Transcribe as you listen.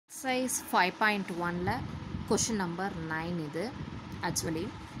Exercise 5.1ல question number 9 இது actually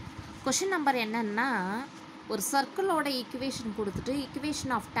question number என்னன்னா ஒரு சர்க்கிளோட ஈக்குவேஷன் கொடுத்துட்டு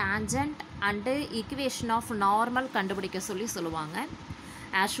equation of tangent and equation of normal கண்டுபிடிக்க சொல்லுவாங்க.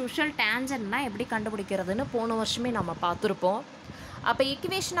 ஆஸ் யூஷுவல் டேஞ்சன்ட்னா எப்படி கண்டுபிடிக்கிறதுன்னு போன வருஷமே நம்ம பார்த்துருப்போம். அப்போ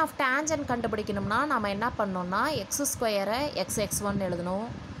ஈக்குவேஷன் ஆஃப் டேஞ்சன்ட் கண்டுபிடிக்கணும்னா நம்ம என்ன பண்ணோம்னா எக்ஸ் ஸ்கொயரை எக்ஸ்1 எழுதணும்,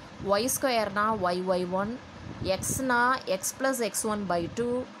 Y ஸ்கொயர்னா ஒய்1, எக்ஸ்னா X plus x1 by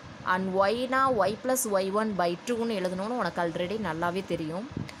 2 and ஒய்னா Y plus y1 by 2ன்னு எழுதணும்னு உனக்கு ஆல்ரெடி நல்லாவே தெரியும்.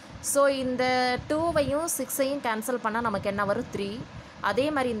 ஸோ இந்த 2வையும் 6ஐயும் கேன்சல் பண்ணால் நமக்கு என்ன வரும் 3. அதே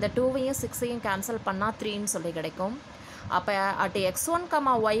மாதிரி இந்த 2வையும் 6ஐயும் கேன்சல் பண்ணால் 3ன்னு சொல்லி கிடைக்கும். அப்போ அட் x1,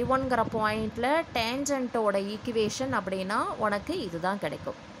 y1ங்கிற பாயிண்டில் டேஞ்சன்ட்டோட ஈக்குவேஷன் அப்படின்னா உனக்கு இதுதான்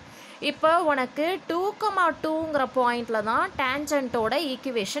கிடைக்கும். இப்போ உனக்கு 2,2ங்கிற பாயிண்டில் தான் டேஞ்சன்ட்டோட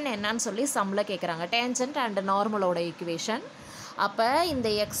ஈக்குவேஷன் என்னன்னு சொல்லி சம்மில் கேட்குறாங்க. Tangent and நார்மலோட equation. அப்போ இந்த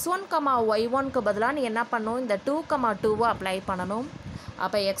x1, y1க்கு பதிலாக நீ என்ன பண்ணணும், இந்த 2,2வை அப்ளை பண்ணணும்.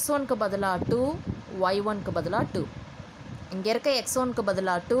 அப்போ x1க்கு பதிலாக 2, y1க்கு பதிலாக 2. இங்கே இருக்க x1க்கு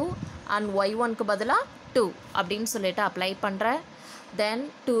பதிலாக 2 அண்ட் y1க்கு பதிலாக 2 அப்படின்னு சொல்லிட்டு அப்ளை பண்ணுற. தென்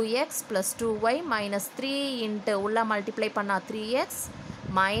 2x plus 2y minus 3 into உள்ள மல்டிப்ளை பண்ணால் 3x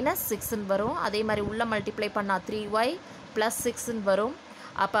மைனஸ் 6ன்னு வரும். அதே மாதிரி உள்ள மல்டிப்ளை பண்ணால் 3y ப்ளஸ் 6ன்னு வரும்.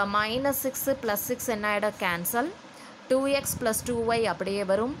 அப்போ மைனஸ் 6 ப்ளஸ் 6 என்ன ஆகிடும், கேன்சல். 2x ப்ளஸ் 2y அப்படியே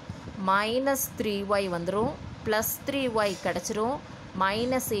வரும், மைனஸ் 3y வந்துடும், ப்ளஸ் 3y கிடச்சிரும்,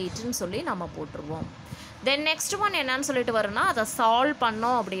 மைனஸ் 8ன்னு சொல்லி நம்ம போட்டுருவோம். தென் நெக்ஸ்ட் ஒன் என்னன்னு சொல்லிட்டு வரும்னா அதை சால்வ்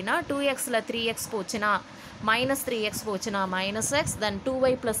பண்ணோம் அப்படின்னா 2xல 3x போச்சுன்னா மைனஸ் 3x போச்சுன்னா மைனஸ் x, தென்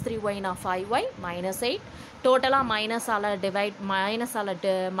 2y ப்ளஸ் 3yனா 5y மைனஸ் 8. டோட்டலாக மைனஸால்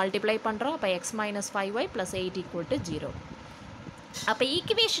மல்டிப்ளை பண்ணுறோம். அப்போ x minus 5y plus 8 equal to 0. அப்போ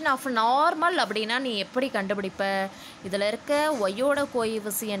ஈக்குவேஷன் ஆஃப் நார்மல் அப்படின்னா நீ எப்படி கண்டுபிடிப்ப, இதில் இருக்க ஒய்யோட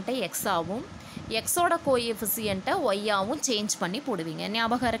கோஎஃபிஷியன்ட்டை எக்ஸ் ஆகும், எக்ஸோட கோஎஃபிஷியன்ட்டை ஒய்யாவும் சேஞ்ச் பண்ணி போடுவீங்க,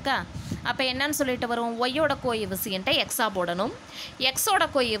 ஞாபகம் இருக்கா? அப்போ என்னன்னு சொல்லிட்டு வரும், ஒய்யோட கோஎஃபிஷியன்ட்டை எக்ஸாக போடணும், எக்ஸோட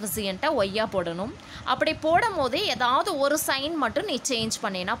கோஎஃபிஷியன்ட்டை ஒய்யாக போடணும். அப்படி போடும் போது ஏதாவது ஒரு சைன் மட்டும் நீ சேஞ்ச்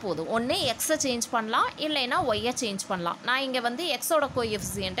பண்ணினா போதும். ஒன்று எக்ஸை சேஞ்ச் பண்ணலாம், இல்லைன்னா ஒய்யை சேஞ்ச் பண்ணலாம். நான் இங்கே வந்து எக்ஸோட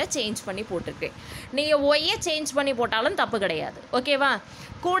கோஎஃபிஷியன்ட்டை சேஞ்ச் பண்ணி போட்டிருக்கேன். நீங்கள் ஒய்யை சேஞ்ச் பண்ணி போட்டாலும் தப்பு கிடையாது, ஓகேவா?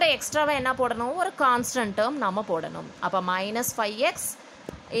 கூட எக்ஸ்ட்ராவாக என்ன போடணும், ஒரு கான்ஸ்டன்ட் டேர்ம் நம்ம போடணும். அப்போ மைனஸ் 5x,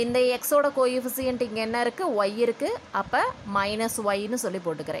 இந்த எக்ஸோட கோஎஃபிஷியன்ட் இங்கே என்ன இருக்குது, ஒய் இருக்குது. அப்போ மைனஸ் ஒய்ன்னு சொல்லி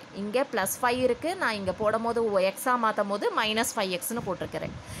போட்டுக்கிறேன். இங்கே ப்ளஸ் 5 இருக்குது, நான் இங்கே போடும் போது எக்ஸாக மாற்றும் போது மைனஸ் 5xன்னு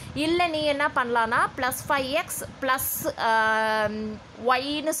போட்டிருக்கிறேன். இல்லை நீ என்ன பண்ணலான்னா ப்ளஸ் 5x ப்ளஸ்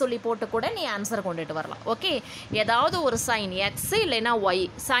ஒய்ன்னு சொல்லி போட்டு கூட நீ ஆன்சர் கொண்டுட்டு வரலாம். ஓகே, ஏதாவது ஒரு சைன் எக்ஸ் இல்லைன்னா ஒய்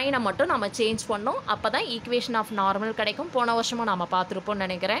சைனை மட்டும் நம்ம சேஞ்ச் பண்ணோம். அப்போ தான் ஈக்குவேஷன் ஆஃப் நார்மல் கிடைக்கும். போன வருஷமும் நம்ம பார்த்துருப்போம்னு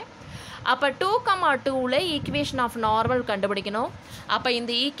நினைக்கிறேன். அப்போ 2,2ல ஈக்குவேஷன் ஆஃப் நார்மல் கண்டுபிடிக்கணும். அப்போ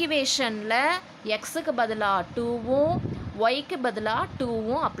இந்த ஈக்குவேஷனில் எக்ஸுக்கு பதிலாக 2வும் ஒய்க்கு பதிலாக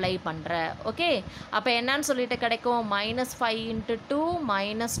 2வும் அப்ளை பண்ணுற. ஓகே, அப்போ என்னன்னு சொல்லிட்டு கிடைக்கும், minus 5 into 2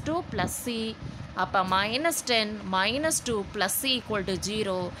 minus 2 plus C. அப்போ minus 10 minus 2 plus C equal to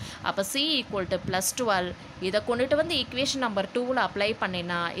 0. அப்போ சி ஈக்குவல் டு ப்ளஸ் 12. இதை கொண்டுட்டு வந்து ஈக்குவேஷன் நம்பர் 2ல் அப்ளை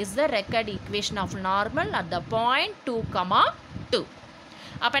பண்ணினா is the record equation of normal at the point 2,2.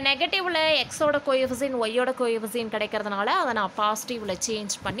 அப்போ நெகட்டிவில் எக்ஸோட கோஎஃபிஷியன்ட் ஒய்யோட கோஎஃபிஷியன்ட் கிடைக்கிறதுனால அதை நான் பாசிட்டிவில்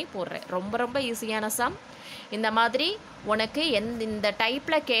சேஞ்ச் பண்ணி போடுறேன். ரொம்ப ரொம்ப ஈஸியான சம். இந்த மாதிரி உனக்கு இந்த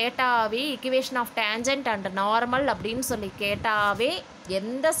டைப்பில் கேட்டாவே equation of tangent and normal அப்படின்னு சொல்லி கேட்டாவே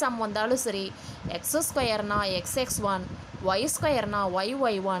எந்த சம் வந்தாலும் சரி, X ஸ்கொயர்னா x one, Y ஸ்கொயர்னா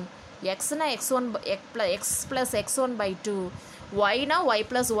ஒய்1, எக்ஸ்னா X plus x1 by 2, ஒய்னா Y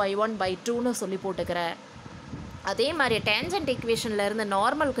plus y1 by 2ன்னு சொல்லி போட்டுக்கிறேன். அதே மாதிரி டேஞ்சன்ட் ஈக்குவேஷனில் இருந்து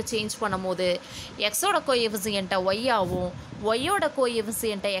நார்மலுக்கு சேஞ்ச் பண்ணும் போது எக்ஸோட கோஎஃபிஷியன்ட்டை ஒய்யாகவும் ஒய்யோட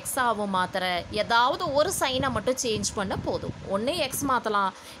கோஎஃபிஷியன்ட்டை எக்ஸாகவும் மாற்றுற. ஏதாவது ஒரு சைனை மட்டும் சேஞ்ச் பண்ண போதும். ஒன்று எக்ஸ்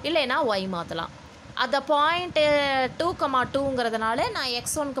மாற்றலாம், இல்லைன்னா ஒய் மாற்றலாம். அந்த பாயிண்ட்டு 2,2ங்கிறதுனால நான்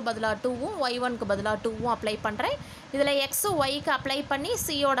x1க்கு பதிலாக 2வும் y1க்கு பதிலாக 2வும் அப்ளை பண்ணுறேன். இதில் எக்ஸு ஒய்க்கு அப்ளை பண்ணி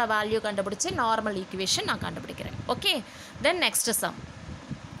சியோட வேல்யூ கண்டுபிடிச்சி நார்மல் ஈக்குவேஷன் நான் கண்டுபிடிக்கிறேன். Okay, then next sum.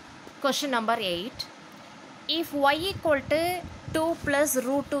 Question number 8. If y equal to 2 plus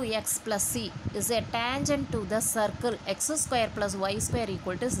root 2x plus c is a tangent to the circle x square plus y square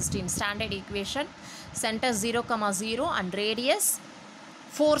equal to 16. Standard equation. Center 0,0 and radius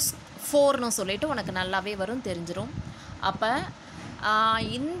 4ன்னு சொல்லிட்டு உனக்கு நல்லாவே வரும், தெரிஞ்சிடும். அப்போ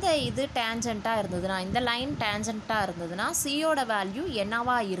இந்த இது டேஞ்சண்ட்டாக இருந்ததுன்னா, இந்த லைன் டேஞ்சண்ட்டாக இருந்ததுன்னா சியோட வேல்யூ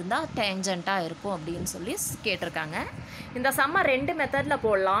என்னவா இருந்தால் டேஞ்சண்ட்டாக இருக்கும் அப்படின்னு சொல்லி கேட்டிருக்காங்க. இந்த சம்மை 2 மெத்தடில்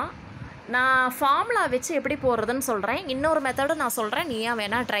போடலாம். நான் ஃபார்முலா வச்சு எப்படி போடுறதுன்னு சொல்கிறேன். இன்னொரு மெத்தடு நான் சொல்கிறேன், நீயா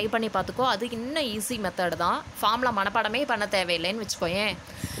வேணால் ட்ரை பண்ணி பார்த்துக்கோ. அது இன்னும் ஈஸி மெத்தடு தான். ஃபார்முலா மனப்பாடமே பண்ண தேவையில்லைன்னு வச்சுக்கோயேன்.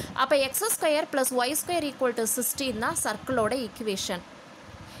 அப்போ X square plus Y square equal to 16 தான் சர்க்கிளோட ஈக்குவேஷன்.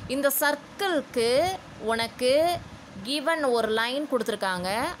 இந்த சர்க்கிளுக்கு உனக்கு கிவன் ஒரு லைன் கொடுத்துருக்காங்க.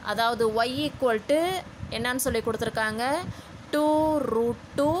 அதாவது ஒய் ஈக்குவல் டு என்னன்னு சொல்லி கொடுத்துருக்காங்க,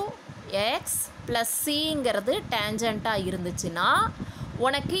 2√2x ப்ளஸ் சிங்கிறது டேஞ்சண்ட்டாக இருந்துச்சுன்னா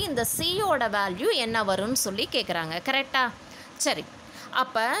உனக்கு இந்த சியோட வேல்யூ என்ன வரும்னு சொல்லி கேட்குறாங்க. கரெக்டா? சரி,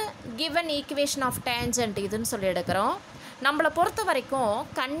 அப்போ கிவன் ஈக்குவேஷன் ஆஃப் டேஞ்சண்ட் இதுன்னு சொல்லி எடுக்கிறோம். நம்மளை பொறுத்த வரைக்கும்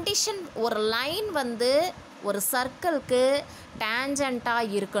கண்டிஷன் ஒரு லைன் வந்து ஒரு சர்க்கிளுக்கு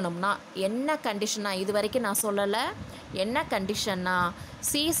டேஞ்சண்ட்டாக இருக்கணும்னா என்ன கண்டிஷனா இது வரைக்கும் நான் சொல்லலை. என்ன கண்டிஷன்னா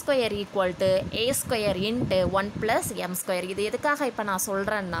C square equal to A square into 1 + m². இது எதுக்காக இப்போ நான்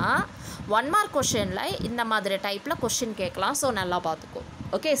சொல்கிறேன்னா 1 மார்க் கொஷனில் இந்த மாதிரி டைப்பில் கொஷின் கேட்கலாம். ஸோ நல்லா பார்த்துக்கோ.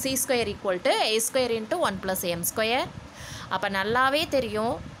 Okay, C square equal to A square into 1 + m². அப்போ நல்லாவே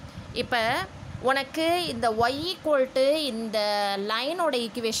தெரியும். இப்போ உனக்கு இந்த ஒய் ஈக்குவல் டு இந்த லைனோட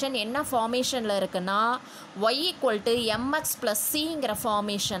ஈக்குவேஷன் என்ன ஃபார்மேஷனில் இருக்குன்னா Y equal to MX plus சிங்கிற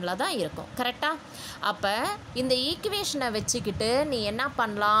ஃபார்மேஷனில் தான் இருக்கும். கரெக்டாக? அப்போ இந்த ஈக்குவேஷனை வச்சுக்கிட்டு நீ என்ன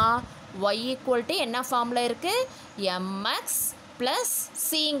பண்ணலாம், ஒய் ஈக்குவல் டு என்ன ஃபார்மில் இருக்குது, எம்எக்ஸ் ப்ளஸ்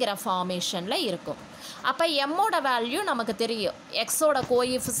சிங்கிற ஃபார்மேஷனில் இருக்கும். அப்போ எம்மோட வேல்யூ நமக்கு தெரியும். எக்ஸோட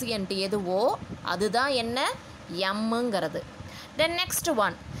கோஎஃபிஷியன்ட் எதுவோ அதுதான் என்ன, எம்முங்கிறது. தென் நெக்ஸ்ட்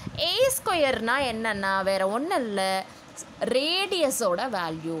ஒன் ஏ ஸ்கொயர்னா என்னென்னா வேறு ஒன்றும் இல்லை, ரேடியஸோட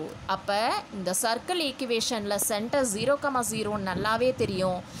வேல்யூ. அப்போ இந்த சர்க்கிள் ஈக்குவேஷனில் சென்டர் 0,0 நல்லாவே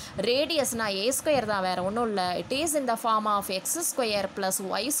தெரியும். ரேடியஸ்னால் ஏ ஸ்கொயர் தான், வேறு ஒன்றும் இல்லை. இட் இஸ் இந்த form of X square plus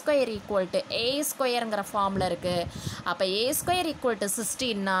Y square equal to ஏ ஸ்கொயருங்கிற ஃபார்மில் இருக்குது. அப்போ ஏ ஸ்கொயர் ஈக்குவல் டு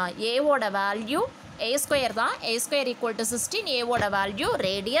 16னா ஏவோட வேல்யூ ஏ ஸ்கொயர் தான். ஏ ஸ்கொயர் ஈக்குவல் டு 16, ஏவோட வேல்யூ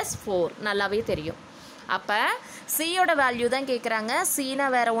ரேடியஸ் 4 நல்லாவே தெரியும். அப்போ சியோட வேல்யூ தான் கேட்குறாங்க. சினா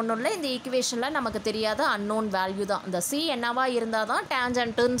வேறு ஒன்றும் இல்லை, இந்த ஈக்குவேஷனில் நமக்கு தெரியாத அன்னோன் வேல்யூ தான். இந்த சி என்னவா இருந்தால் தான்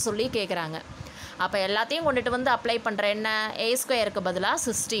டேஞ்சன்ட்டுன்னு சொல்லி கேட்குறாங்க. அப்போ எல்லாத்தையும் கொண்டுட்டு வந்து அப்ளை பண்ணுறேன். என்ன, ஏ ஸ்கொயருக்கு பதிலாக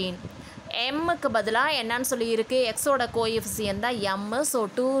 16, எம்முக்கு பதிலாக என்னன்னு சொல்லி இருக்குது, எக்ஸோட கோஎஃபிஷியன்ட் தான் எம்மு. ஸோ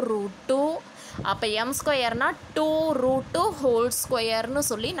 2√2. அப்போ எம் ஸ்கொயர்னா 2√2 ஹோல் ஸ்கொயர்னு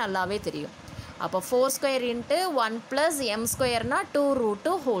சொல்லி நல்லாவே தெரியும். அப்போ 4 ஸ்கொயர் இன்ட்டு 1 + m²னா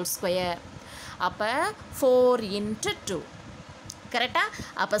 2√2 ஹோல் ஸ்கொயர். அப்போ 4 × 2 கரெக்டாக?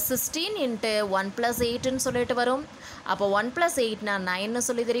 அப்போ 16 × 1 + 8ன்னு சொல்லிட்டு வரும். அப்போ 1 + 8னா 9ன்னு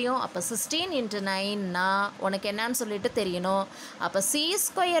சொல்லி தெரியும். அப்போ 16 × 9னா உனக்கு என்னன்னு சொல்லிட்டு தெரியணும். அப்போ சி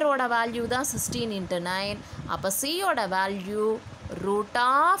ஸ்கொயரோட வேல்யூ தான் 16 × 9. அப்போ சியோட வேல்யூ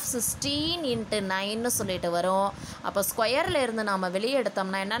 √16 × 9ன்னு சொல்லிட்டு வரும். அப்போ ஸ்கொயரில் இருந்து நாம் வெளியே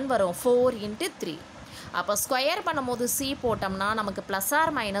எடுத்தோம்னா என்னன்னு வரும், 4 × 3. அப்போ ஸ்கொயர் பண்ணும்போது சி போட்டோம்னா நமக்கு ப்ளஸ்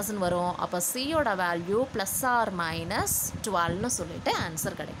ஆர் மைனஸ்ன்னு வரும். அப்போ சியோட வேல்யூ +12ன்னு சொல்லிட்டு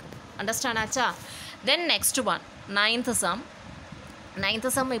ஆன்சர் கிடைக்கும். அண்டர்ஸ்டாண்ட் ஆச்சா? Then next one, ninth some.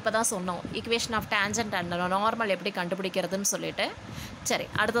 இப்போ தான் சொன்னோம் equation of tangent and normal எப்படி கண்டுபிடிக்கிறதுன்னு சொல்லிட்டு. சரி,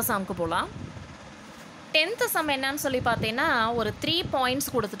 அடுத்த சம்க்கு போகலாம். 10th சம் என்னன்னு சொல்லி பார்த்தீங்கன்னா ஒரு 3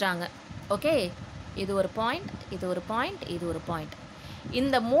 பாயிண்ட்ஸ் கொடுத்துட்டாங்க. ஓகே, இது ஒரு பாயிண்ட், இது ஒரு பாயிண்ட், இது ஒரு பாயிண்ட்.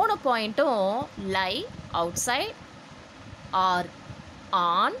 இந்த 3 பாயிண்ட்டும் லை outside R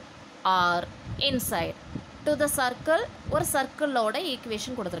on are inside to the circle. ஒரு சர்க்கிளோட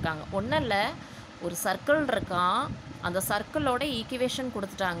ஈக்குவேஷன் கொடுத்துருக்காங்க. ஒன்றும் இல்லை, ஒரு சர்க்கிள் இருக்கான், அந்த சர்க்கிளோட ஈக்குவேஷன்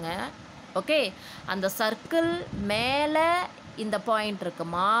கொடுத்துட்டாங்க. ஓகே, அந்த சர்க்கிள் மேலே இந்த பாயிண்ட்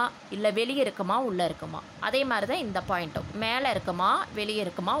இருக்குமா இல்லை வெளியே இருக்குமா உள்ளே இருக்குமா? அதே மாதிரி தான் இந்த பாயிண்ட்டும் மேலே இருக்குமா வெளியே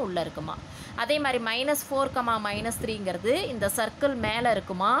இருக்குமா உள்ளே இருக்குமா? அதே மாதிரி -4, -3ங்கிறது இந்த சர்க்கிள் மேலே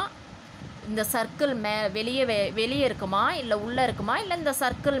இருக்குமா, இந்த சர்க்கிள் வெளியே இருக்குமா இல்லை உள்ளே இருக்குமா, இல்லை இந்த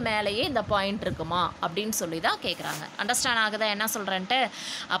சர்க்கிள் மேலேயே இந்த பாயிண்ட் இருக்குமா அப்படின்னு சொல்லி தான் கேட்குறாங்க. அண்டர்ஸ்டாண்ட் ஆகுதா என்ன சொல்கிறேன்ட்டு?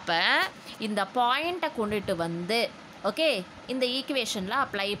 அப்போ இந்த பாயிண்ட்டை கொண்டுட்டு வந்து ஓகே இந்த ஈக்குவேஷனில்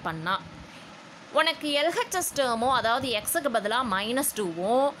அப்ளை பண்ணால் உனக்கு எல்ஹெச்எஸ் டேர்மும், அதாவது எக்ஸுக்கு பதிலாக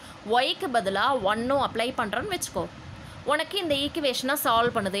 -2வும் ஒய்க்கு பதிலாக 1ம் அப்ளை பண்ணுறோன்னு வச்சுக்கோ. உனக்கு இந்த ஈக்குவேஷனை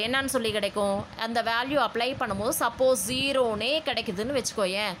சால்வ் பண்ணுது என்னன்னு சொல்லி கிடைக்கும், அந்த வேல்யூ அப்ளை பண்ணும்போது சப்போஸ் 0னே கிடைக்குதுன்னு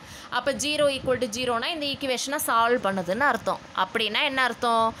வச்சுக்கோயேன். அப்போ 0 = 0னா இந்த ஈக்குவேஷனை சால்வ் பண்ணுதுன்னு அர்த்தம். அப்படின்னா என்ன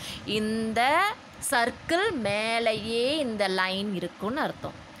அர்த்தம், இந்த சர்க்கிள் மேலேயே இந்த லைன் இருக்குன்னு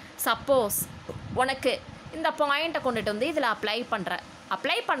அர்த்தம். சப்போஸ் உனக்கு இந்த பாயிண்ட்டை கொண்டுட்டு வந்து இதில்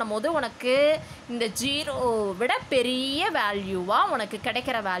அப்ளை பண்ணும்போது உனக்கு இந்த 0 விட பெரிய வேல்யூவாக உனக்கு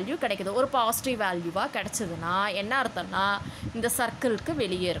கிடைக்கிற வேல்யூ கிடைக்குது, ஒரு பாசிட்டிவ் வேல்யூவாக கிடச்சிதுன்னா என்ன அர்த்தம்னா இந்த சர்க்கிளுக்கு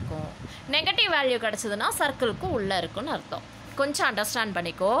வெளியே இருக்கும். நெகட்டிவ் வேல்யூ கிடச்சிதுன்னா சர்க்கிளுக்கு உள்ளே இருக்குன்னு அர்த்தம். கொஞ்சம் அண்டர்ஸ்டாண்ட்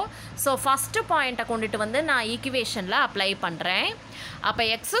பண்ணிக்கோ. ஸோ ஃபஸ்ட்டு பாயிண்ட்டை கொண்டுட்டு வந்து நான் ஈக்குவேஷனில் அப்ளை பண்ணுறேன். அப்போ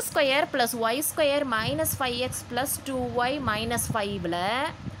x² + y² - 5x + 2y - 5ல்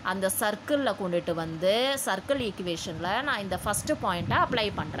அந்த சர்க்கிளில் கொண்டுட்டு வந்து சர்க்கிள் ஈக்குவேஷனில் நான் இந்த ஃபஸ்ட்டு பாயிண்ட்டை அப்ளை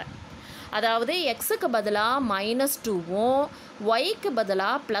பண்ணுறேன். அதாவது எக்ஸுக்கு பதிலாக -2வும் ஒய்க்கு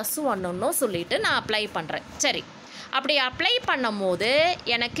பதிலாக +1ன்னும் சொல்லிவிட்டு நான் அப்ளை பண்ணுறேன். சரி, அப்படி அப்ளை பண்ணும் போது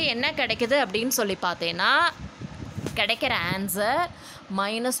எனக்கு என்ன கிடைக்குது அப்படின்னு சொல்லி பார்த்தேன்னா, கிடைக்கிற answer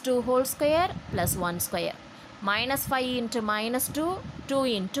 -2 whole square + 1 square, -5 × -2 2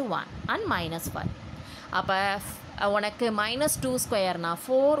 × 1 and -5. அப்போ உனக்கு -2 ஸ்கொயர்னா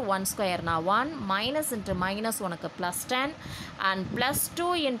 4, 1 ஸ்கொயர்னா 1, மைனஸ் இன்ட்டு மைனஸ் உனக்கு +10 அண்ட் +2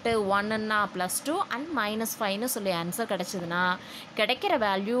 × 1ன்னா +2 அண்ட் -5ன்னு சொல்லி ஆன்சர் கிடச்சிதுன்னா கிடைக்கிற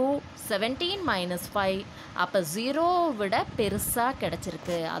வேல்யூ 17 - 5. அப்போ 0 விட பெருசாக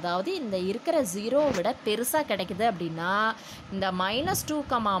கிடச்சிருக்கு. அதாவது இந்த இருக்கிற 0 விட பெருசாக கிடைக்குது அப்படின்னா இந்த -2,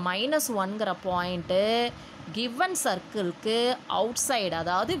 -1ங்கிற பாயிண்ட்டு கிவன் சர்க்கிள்க்கு அவுட் சைடு,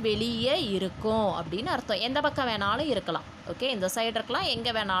 அதாவது வெளியே இருக்கும் அப்படின்னு அர்த்தம். எந்த பக்கம் வேணாலும் இருக்கலாம். ஓகே, இந்த சைடு இருக்கலாம்,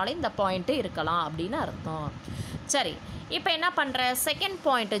 எங்கே வேணாலும் இந்த பாயிண்ட்டு இருக்கலாம் அப்படின்னு அர்த்தம். சரி, இப்போ என்ன பண்ணுற, செகண்ட்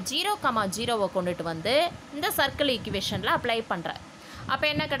பாயிண்ட்டு 0, 0வை கொண்டுட்டு வந்து இந்த சர்க்கிள் ஈக்குவேஷனில் அப்ளை பண்ணுற. அப்போ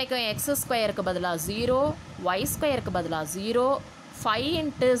என்ன கிடைக்கும், x² பதிலாக 0, y² பதிலாக 0,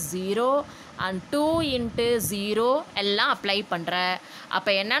 5 × 0 அண்ட் 2 × 0 எல்லாம் அப்ளை பண்ணுற. அப்போ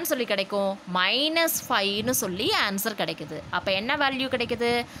என்னன்னு சொல்லி கிடைக்கும், -5ன்னு சொல்லி ஆன்சர் கிடைக்குது. அப்போ என்ன வேல்யூ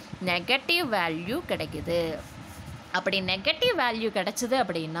கிடைக்குது, நெகட்டிவ் வேல்யூ கிடைக்குது. அப்படி நெகட்டிவ் வேல்யூ கிடச்சிது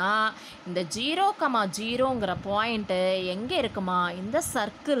அப்படின்னா இந்த 0, 0ங்கிற பாயிண்ட்டு எங்கே இருக்குமா, இந்த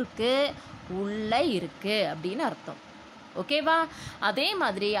சர்க்கிள்க்கு உள்ளே இருக்குது அப்படின்னு அர்த்தம். ஓகேவா? அதே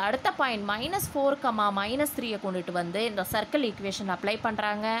மாதிரி அடுத்த பாயிண்ட் -4, -3யை கொண்டுட்டு வந்து இந்த சர்க்கிள் ஈக்குவேஷன் அப்ளை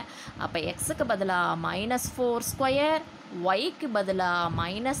பண்ணுறாங்க. அப்போ எக்ஸுக்கு பதிலாக -4 ஸ்கொயர், ஒய்க்கு பதிலாக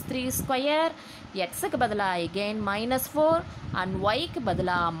 -3 ஸ்கொயர், எக்ஸுக்கு பதிலாக எகெயின் -4 அண்ட் ஒய்க்கு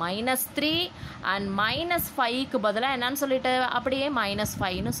பதிலாக -3 அண்ட் -5க்கு பதிலாக என்னன்னு சொல்லிட்டு அப்படியே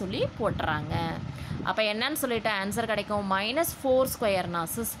 -5ன்னு சொல்லி போட்டுறாங்க. அப்போ என்னன்னு சொல்லிட்டு ஆன்சர் கிடைக்கும், -4 ஸ்கொயர்னா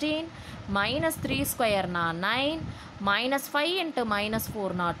 16, -3 ஸ்கொயர்னா 9, -5 ×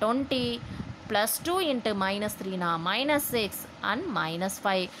 -4னா 20, +2 × -3னா -6 அண்ட்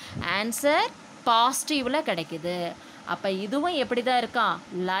 -5. ஆன்சர் பாசிட்டிவில் கிடைக்குது. அப்போ இதுவும் எப்படி தான் இருக்கா,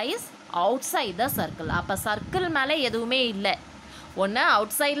 lies out side the circle. அப்போ சர்க்கிள் மேலே எதுவுமே இல்லை, ஒன்று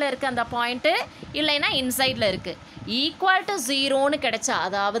அவுட் சைடில் இருக்குது அந்த பாயிண்ட்டு, இல்லைன்னா இன்சைடில் இருக்குது. ஈக்குவல் டு 0ன்னு கிடைச்சா,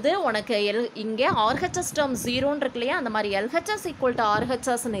 அதாவது உனக்கு இங்கே ஆர்ஹெச்எஸ் டேர்ம் 0ன்னு இருக்கு இல்லையா, அந்த மாதிரி LHS =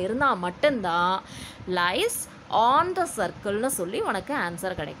 RHSன்னு இருந்தால் மட்டும்தான் லைஸ் ஆன் த சர்க்கிள்னு சொல்லி உனக்கு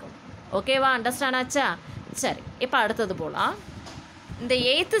ஆன்சர் கிடைக்கும். ஓகேவா, அண்டர்ஸ்டாண்ட் ஆச்சா? சரி, இப்போ அடுத்தது போகலாம். இந்த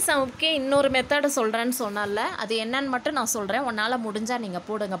 8th சம்முக்கே இன்னொரு மெத்தடு சொல்கிறேன்னு சொன்னால அது என்னன்னு மட்டும் நான் சொல்கிறேன். உன்னால் முடிஞ்சால் நீங்கள்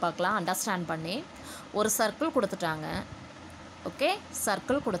போடுங்க பார்க்கலாம், அண்டர்ஸ்டாண்ட் பண்ணி. ஒரு சர்க்கிள் கொடுத்துட்டாங்க. ஓகே,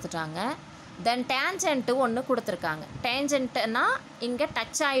 சர்க்கிள் கொடுத்துட்டாங்க. தென் டேஞ்சன்ட்டு ஒன்று கொடுத்துருக்காங்க. டேஞ்சன்ட்டுனா இங்கே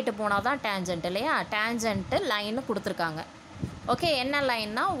டச் ஆகிட்டு போனால் தான் டேஞ்சன்ட் இல்லையா, டேஞ்சன்ட்டு லைன்னு கொடுத்துருக்காங்க. ஓகே, என்ன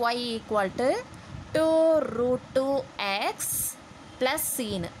லைன்னா y = 2√2x + c.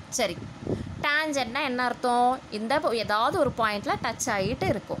 சரி, டேஞ்சன்ட்னா என்ன அர்த்தம், இந்த ஏதாவது ஒரு பாயிண்டில் டச் ஆகிட்டு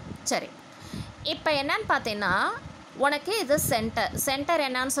இருக்கும். சரி, இப்போ என்னன்னு பார்த்தீங்கன்னா உனக்கு இது சென்டர்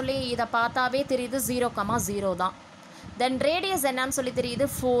என்னன்னு சொல்லி இதை பார்த்தாவே தெரியுது, 0, 0 தான். தென் ரேடியஸ் என்னன்னு சொல்லி தெரியுது,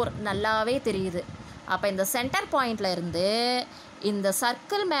 4, நல்லாவே தெரியுது. அப்போ இந்த சென்டர் பாயிண்டில் இருந்து இந்த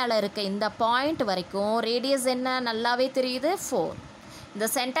சர்க்கிள் மேலே இருக்க இந்த பாயிண்ட் வரைக்கும் ரேடியஸ் என்ன நல்லாவே தெரியுது, 4. இந்த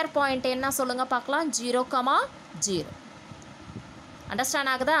சென்டர் பாயிண்ட் என்ன சொல்லுங்கள் பார்க்கலாம், 0, 0.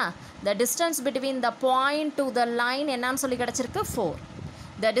 அண்டர்ஸ்டாண்ட் ஆகுதா? The distance between the point to the line என்னன்னு சொல்லி கிடச்சிருக்கு, 4.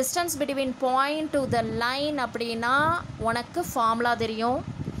 The distance between point to the line அப்படின்னா உனக்கு ஃபார்முலா தெரியும்.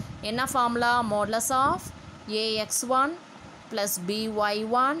 என்ன formula, modulus of ax1 +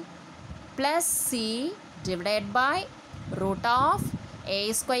 by1 + c divided by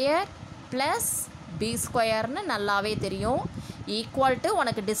 √a² + b²ன்னு நல்லாவே தெரியும். ஈக்குவல் டு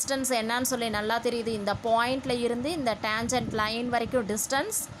உனக்கு டிஸ்டன்ஸ் என்னன்னு சொல்லி நல்லா தெரியுது, இந்த பாயிண்டில் இருந்து இந்த டேஞ்சன்ட் லைன் வரைக்கும்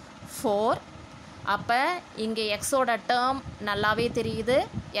டிஸ்டன்ஸ் 4. அப்போ இங்கே எக்ஸோட டேர்ம் நல்லாவே தெரியுது.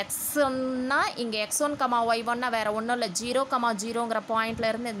 எக்ஸ்ன்னா இங்கே x1, y1னா வேறு ஒன்றும் இல்லை, 0, 0ங்கிற பாயிண்டில்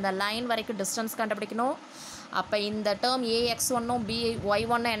இருந்து இந்த லைன் வரைக்கும் டிஸ்டன்ஸ் கண்டுபிடிக்கணும். அப்போ இந்த டேர்ம் ax1ம்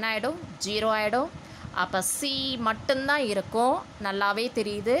by1ம் என்ன ஆகிடும், 0 ஆகிடும். அப்போ c மட்டும்தான் இருக்கும், நல்லாவே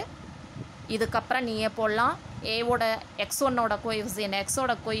தெரியுது. இதுக்கப்புறம் நீயே போடலாம், ஏவோட x1ஓட கோஎஃபிசியன்ட்,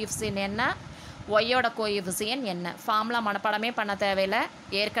 எக்ஸோட கோஎஃபிசியன்ட் என்ன, ஒய்யோட கோஎஃபிசியன்ட் என்ன. ஃபார்முலா மனப்பாடமே பண்ண தேவையில்லை,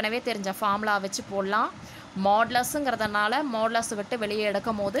 ஏற்கனவே தெரிஞ்ச ஃபார்முலா வச்சு போடலாம். மாடுலஸுங்கிறதுனால மாடுலஸ் விட்டு வெளியே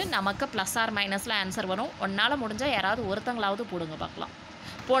எடுக்கும் போது நமக்கு +or- ஆன்சர் வரும். உன்னால் முடிஞ்சால் யாராவது ஒருத்தங்களாவது போடுங்க பார்க்கலாம்.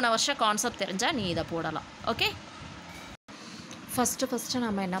 போன வருஷம் கான்செப்ட் தெரிஞ்சால் நீ இதை போடலாம். ஓகே, ஃபஸ்ட்டு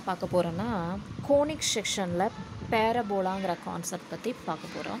நம்ம என்ன பார்க்க போகிறோன்னா கோனிக் செக்ஷனில் பேரபோலாங்கிற கான்செப்ட் பற்றி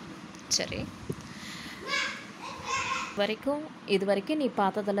பார்க்க போகிறோம். சரி, இது வரைக்கும் நீ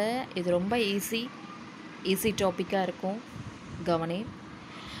பார்த்ததில் இது ரொம்ப ஈஸி டாப்பிக்காக இருக்கும். கவனி.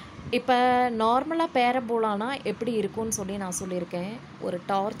 இப்போ நார்மலாக பேரபோலானா எப்படி இருக்கும்னு சொல்லி நான் சொல்லியிருக்கேன். ஒரு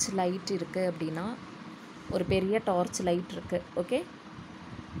டார்ச் லைட் இருக்குது அப்படின்னா, ஒரு பெரிய டார்ச் லைட் இருக்குது. ஓகே,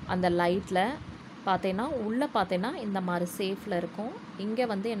 அந்த லைட்டில் பார்த்தேன்னா உள்ளே பார்த்தேன்னா இந்த மாதிரி சேஃபில் இருக்கும். இங்கே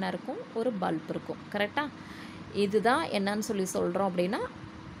வந்து என்ன இருக்கும், ஒரு பல்ப் இருக்கும். கரெக்டாக? இதுதான் என்னன்னு சொல்லி சொல்கிறோம் அப்படின்னா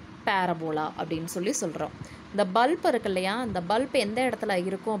பேரபோலா அப்படின்னு சொல்லி சொல்கிறோம். இந்த பல்ப் இருக்கு இல்லையா, இந்த பல்ப் எந்த இடத்துல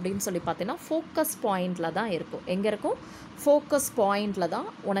இருக்கும் அப்படின்னு சொல்லி பார்த்தீங்கன்னா ஃபோக்கஸ் பாயிண்டில் தான் இருக்கும். எங்கே இருக்கும்? ஃபோக்கஸ் பாயிண்டில் தான்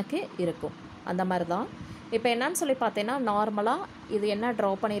உனக்கு இருக்கும். அந்த மாதிரி தான் இப்போ என்னன்னு சொல்லி பார்த்தீங்கன்னா, நார்மலாக இது என்ன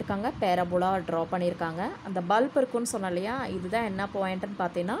ட்ரா பண்ணியிருக்காங்க, பேரபோலா ட்ரா பண்ணியிருக்காங்க. அந்த பல்ப் இருக்குன்னு சொன்னோம் இல்லையா, இதுதான் என்ன பாயிண்ட்டுன்னு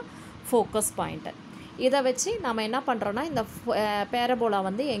பார்த்தீங்கன்னா ஃபோக்கஸ் பாயிண்ட்டு. இதை வச்சு நம்ம என்ன பண்ணுறோன்னா, இந்த பேரபோலா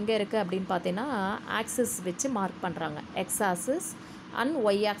வந்து எங்கே இருக்குது அப்படின்னு பார்த்தீங்கன்னா ஆக்சிஸ் வச்சு மார்க் பண்ணுறாங்க. எக்ஸ் ஆக்சிஸ் அண்ட்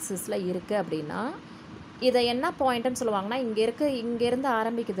ஒய் ஆக்சிஸில் இருக்குது அப்படின்னா இதை என்ன பாயிண்ட்டுன்னு சொல்லுவாங்கன்னா, இங்கேருந்து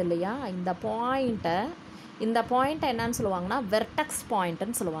ஆரம்பிக்குது இல்லையா, இந்த பாயிண்ட்டை என்னன்னு சொல்லுவாங்கன்னா வெர்டெக்ஸ்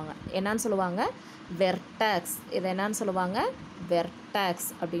பாயிண்ட்டுன்னு சொல்லுவாங்க. என்னன்னு சொல்லுவாங்க? வெர்டெக்ஸ். இதை என்னன்னு சொல்லுவாங்க? வெர்டெக்ஸ்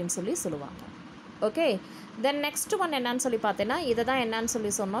அப்படின்னு சொல்லி சொல்லுவாங்க. ஓகே, தென் நெக்ஸ்ட் ஒன் என்னன்னு சொல்லி பார்த்தீங்கன்னா, இதை தான் என்னன்னு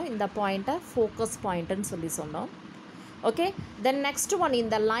சொல்லி சொன்னோம், இந்த பாயிண்ட்டை ஃபோக்கஸ் பாயிண்ட்டுன்னு சொல்லி சொன்னோம். ஓகே, தென் நெக்ஸ்ட் ஒன்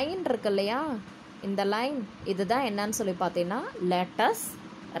இந்த லைன் இருக்கு இல்லையா, இந்த லைன் இதுதான் என்னன்னு சொல்லி பார்த்தீங்கன்னா லேட்டஸ்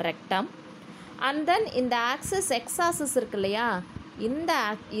ரெக்டம். அண்ட் தென் இந்த ஆக்சிஸ் எக்ஸ் ஆக்சிஸ் இருக்கு இல்லையா,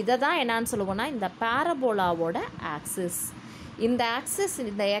 இதை தான் என்னன்னு சொல்லுவோம்னா இந்த பேரபோலாவோட ஆக்சிஸ். இந்த ஆக்சிஸ்,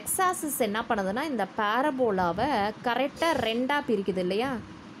 இந்த எக்ஸ் ஆக்சிஸ் என்ன பண்ணுதுன்னா இந்த பேரபோலாவை கரெக்டாக ரெண்டாக பிரிக்குது இல்லையா.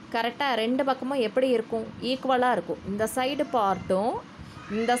 கரெக்டாக ரெண்டு பக்கமும் எப்படி இருக்கும், ஈக்குவலாக இருக்கும். இந்த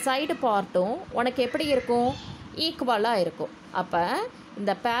சைடு பார்ட்டும் உனக்கு எப்படி இருக்கும், ஈக்குவலாக இருக்கும். அப்போ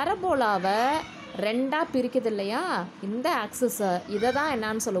இந்த பேரபோலாவை ரெண்டாக பிரிக்குது இல்லையா இந்த ஆக்சிஸை, இதை தான்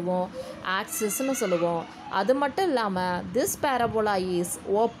என்னன்னு சொல்லுவோம், ஆக்சிஸ்ன்னு சொல்லுவோம். அது மட்டும் இல்லாமல் this parabola is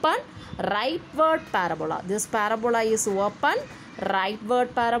open ரைட்வர்ட் parabola. This parabola is open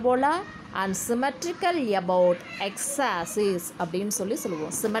ரைட்வர்ட் parabola and symmetrical about X axis அப்படின்னு சொல்லி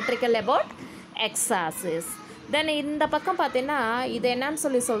சொல்லுவோம். Symmetrical about X axis. தென் இந்த பக்கம் பார்த்தீங்கன்னா இது என்னன்னு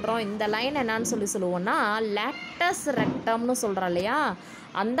சொல்லி சொல்கிறோம், இந்த லைன் என்னன்னு சொல்லி சொல்லுவோம்னா லேட்டஸ் ரெக்டம்னு சொல்கிறோம் இல்லையா.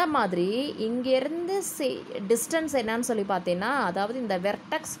 அந்த மாதிரி இங்கேருந்து டிஸ்டன்ஸ் என்னன்னு சொல்லி பார்த்தீங்கன்னா, அதாவது இந்த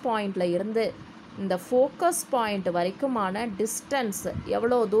வெர்டெக்ஸ் பாயிண்டில் இருந்து இந்த ஃபோக்கஸ் பாயிண்ட் வரைக்குமான டிஸ்டன்ஸ்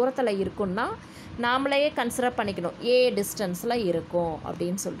எவ்வளோ தூரத்தில் இருக்குன்னா நாமளே கன்சிடர் பண்ணிக்கணும், ஏ டிஸ்டன்ஸில் இருக்கும்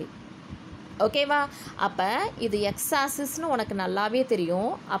அப்படின்னு சொல்லி. ஓகேவா? அப்போ இது எக்ஸ் ஆக்சிஸ்னு உனக்கு நல்லாவே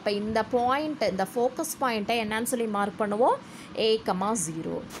தெரியும். அப்போ இந்த பாயிண்ட், இந்த ஃபோக்கஸ் பாயிண்ட்டை என்னன்னு சொல்லி மார்க் பண்ணுவோம்,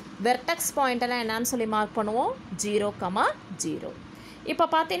 A,0. வெர்டெக்ஸ் பாயிண்ட்டெல்லாம் என்னன்னு சொல்லி மார்க் பண்ணுவோம், 0,0. இப்போ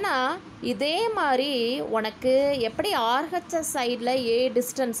பார்த்தீங்கன்னா இதே மாதிரி உனக்கு எப்படி ஆர்ஹெச்எஸ் சைடில் ஏ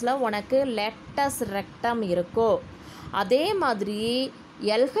டிஸ்டன்ஸில் உனக்கு லேட்டஸ் ரெக்டம் இருக்கோ, அதே மாதிரி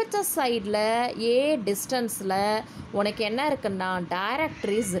எல்ஹெச்எஸ் சைடில் ஏ டிஸ்டன்ஸில் உனக்கு என்ன இருக்குன்னா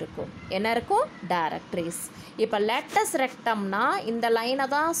டைரக்ட்ரிஸ் இருக்கும். என்ன இருக்கும்? டைரக்ட்ரிஸ். இப்போ லேட்டஸ் ரெக்டம்னா இந்த லைனை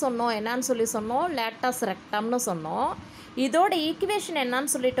தான் சொன்னோம், என்னன்னு சொல்லி சொன்னோம், லேட்டஸ் ரெக்டம்னு சொன்னோம். இதோட ஈக்குவேஷன்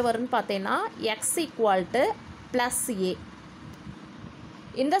என்னன்னு சொல்லிட்டு வரும்னு பார்த்தீங்கன்னா x = a.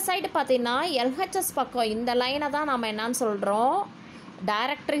 இந்த சைடு பார்த்தீங்கன்னா எல்ஹெச்எஸ் பக்கம் இந்த லைனை தான் நம்ம என்னன்னு சொல்கிறோம்,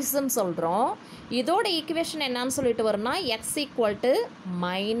 டைரக்ட்ரிஸ்ன்னு சொல்கிறோம். இதோட ஈக்குவேஷன் என்னன்னு சொல்லிட்டு வரும்னா x =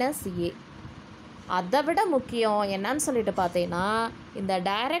 a. அதை விட முக்கியம் என்னன்னு சொல்லிட்டு பார்த்தீங்கன்னா, இந்த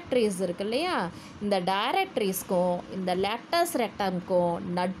டைரக்ட்ரிஸ் இருக்கு இல்லையா, இந்த டைரக்ட்ரிஸ்க்கும் இந்த லேட்டஸ் ரெக்டம்க்கும்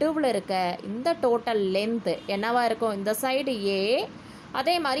நடுவில் இருக்க இந்த டோட்டல் லென்த்து என்னவாக இருக்கும், இந்த சைடு a,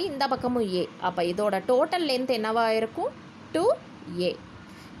 அதே மாதிரி இந்த பக்கமும் a. அப்போ இதோட டோட்டல் லென்த் என்னவாக இருக்கும், 2a.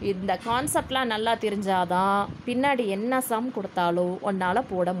 இந்த கான்செப்ட்லாம் நல்லா தெரிஞ்சாதான் பின்னாடி என்ன சம் கொடுத்தாலும் உன்னால்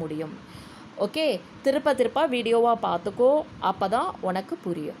போட முடியும். ஓகே, திருப்ப வீடியோவாக பார்த்துக்கோ, அப்போ தான் உனக்கு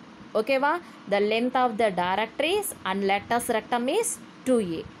புரியும். ஓகேவா? The length of the directrix and lattice rectum is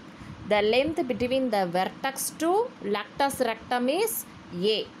 2a. The length between the vertex to lattice rectum is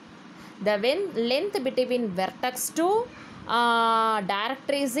a. The length between vertex to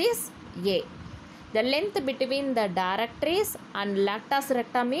directrix is a. The length between the directrix and lattice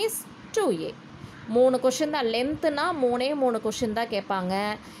rectum is 2a. 3 question தான். லென்த்துனா 3 question தான் கேட்பாங்க.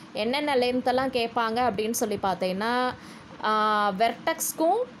 என்னென்ன லென்த்தெல்லாம் கேட்பாங்க அப்படின்னு சொல்லி பார்த்தீங்கன்னா,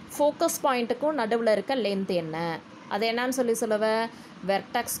 வெர்டெக்ஸ்க்கும் focus பாயிண்ட்டுக்கும் நடுவில் இருக்க லென்த் என்ன, அது என்னன்னு சொல்லி சொல்லுவேன்,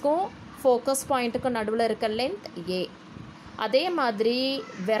 வெர்டெக்ஸ்க்கும் ஃபோக்கஸ் பாயிண்ட்டுக்கும் நடுவில் இருக்க லென்த் a. அதே மாதிரி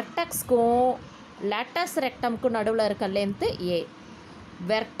வெர்டெக்ஸ்க்கும் லேட்டஸ் ரெக்டம்க்கும் நடுவில் இருக்க லென்த்து a.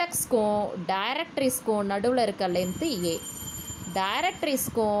 வெர்டெக்ஸ்க்கும் டைரக்ட்ரிஸ்க்கும் நடுவில் இருக்க லென்த்து a.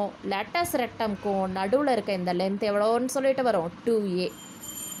 டைரக்ட்ரிஸ்க்கும் லேட்டஸ் ரெக்டம்க்கும் நடுவில் இருக்க இந்த லென்த் எவ்வளோன்னு சொல்லிட்டு வரும் 2a.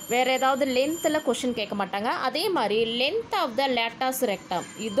 வேறு ஏதாவது லென்த்தில் கொஷின் கேட்க மாட்டாங்க. அதே மாதிரி லென்த் ஆஃப் த லேட்டஸ் ரெக்டம்,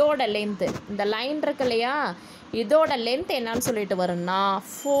 இதோட லென்த்து, இந்த லைன் இருக்கு இல்லையா, இதோட லென்த் என்னன்னு சொல்லிட்டு வரும்னா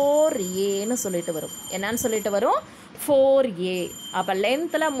 4aன்னு சொல்லிட்டு வரும். என்னன்னு சொல்லிட்டு வரும் 4a. அப்போ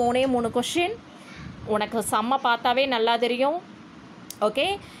லென்த்தில் 3 கொஷின் உனக்கு செம்ம பார்த்தாவே நல்லா தெரியும். Okay,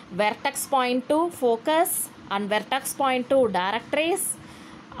 vertex point to focus and vertex point to directrix,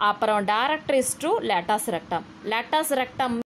 அப்புறம் டைரக்ட்ரிஸ் டு லேட்டஸ் ரெக்டம். லேட்டஸ் ரெக்டம்